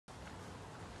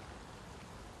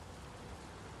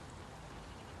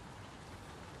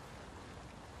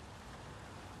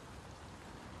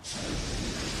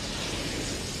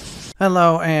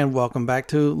Hello and welcome back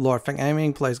to Lord Fenton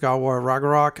Gaming plays God of War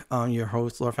Ragnarok. I'm your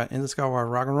host, Lord Fenton in this God of War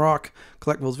Ragnarok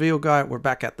Collectibles video guide. We're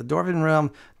back at the Dwarven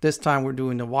realm. This time we're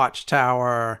doing the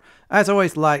Watchtower. As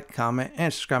always, like, comment,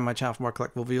 and subscribe to my channel for more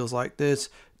collectible videos like this.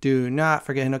 Do not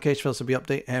forget hit notification bells to be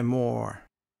updated and more.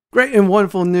 Great and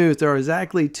wonderful news. There are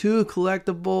exactly 2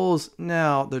 collectibles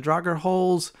now. The Draugr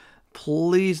Holes.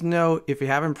 Please note, if you're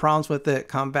having problems with it,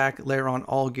 come back later on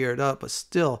all geared up. But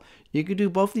still, you can do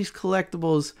both these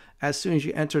collectibles as soon as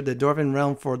you enter the Dwarven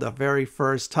realm for the very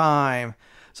first time.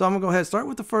 So I'm going to go ahead and start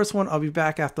with the first one. I'll be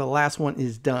back after the last one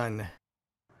is done.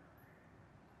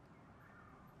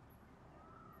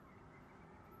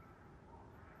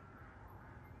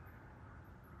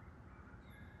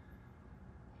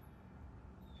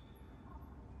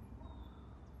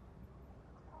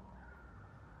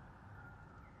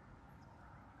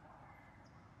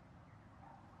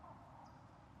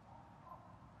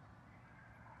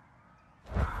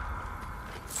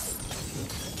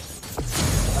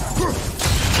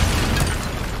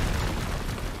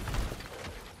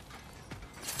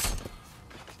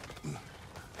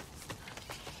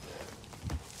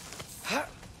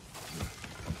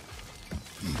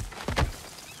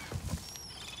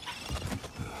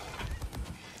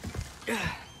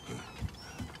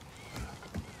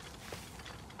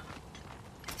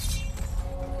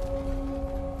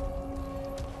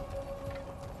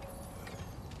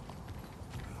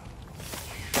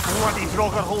 Bloody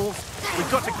Draugr Holes!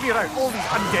 We've got to clear out all these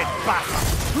undead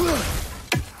bastards!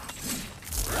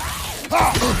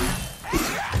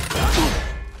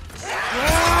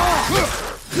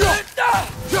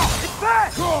 It's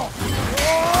back!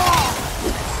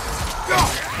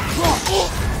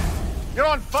 You're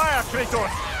on fire,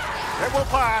 Kratos! It will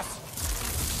pass!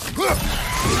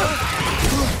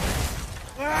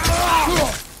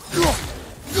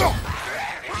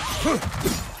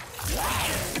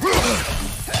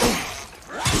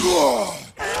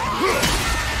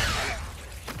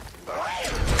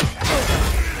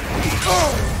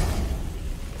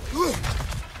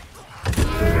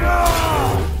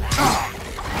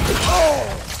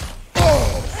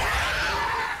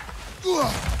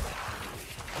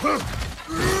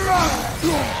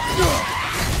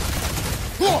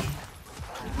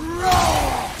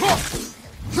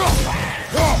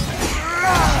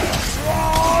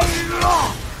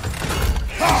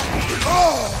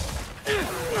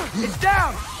 It's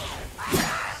down!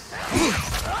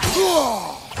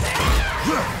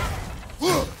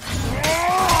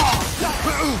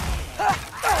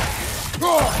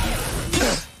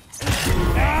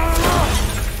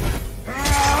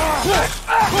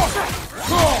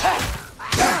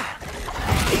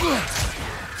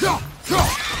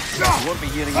 You won't be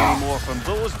hearing any more from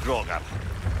those Draugr.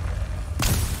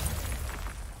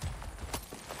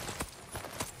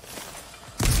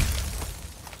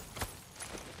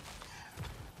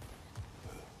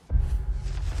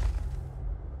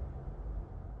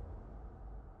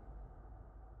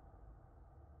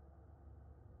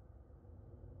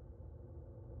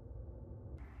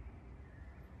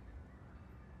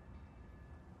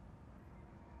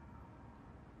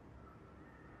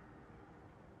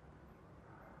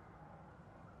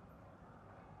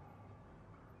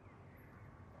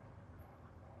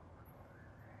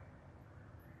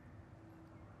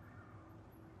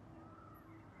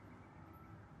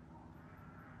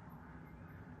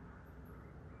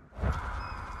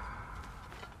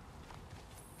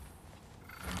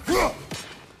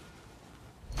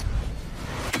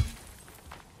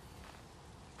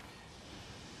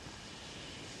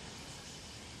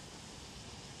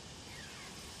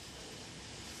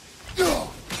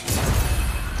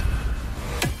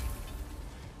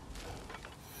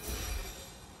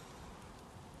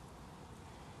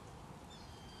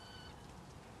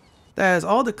 That is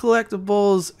all the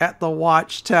collectibles at the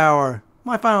Watchtower.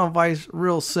 My final advice,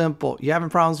 real simple. You having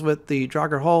problems with the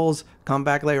Draugr Holes, come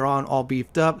back later on all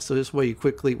beefed up, so this way you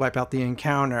quickly wipe out the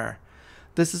encounter.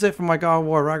 This is it for my God of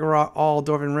War Ragnarok All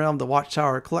Dwarven Realm, the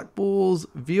Watchtower Collectibles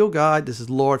video guide. This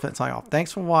is Lord Fenton signing off.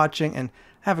 Thanks for watching and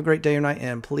have a great day or night,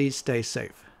 and please stay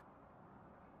safe.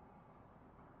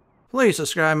 Please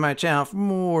subscribe to my channel for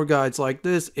more guides like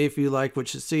this. If you like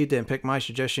what you see, then pick my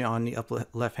suggestion on the upper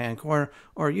left hand corner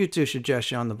or YouTube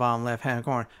suggestion on the bottom left hand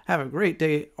corner. Have a great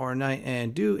day or night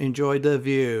and do enjoy the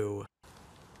view.